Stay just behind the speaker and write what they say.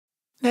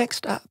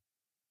Next up,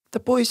 the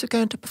boys are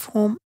going to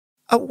perform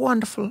a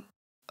wonderful,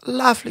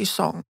 lovely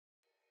song.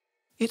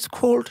 It's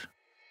called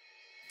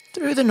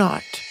Through the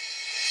Night.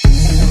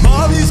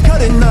 Molly's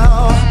cutting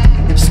now,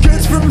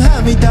 skirts from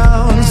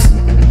hand-me-downs,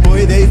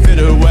 boy they fit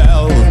her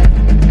well.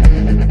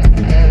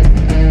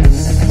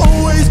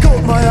 Always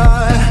caught my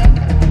eye,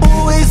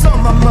 always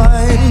on my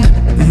mind,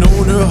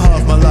 known her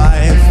half my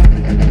life.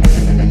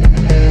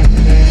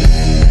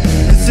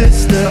 The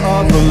sister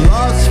of a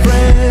lost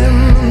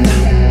friend,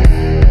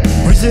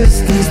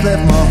 resistance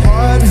left my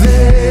heart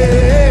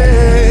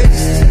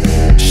vexed.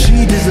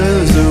 She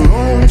deserves a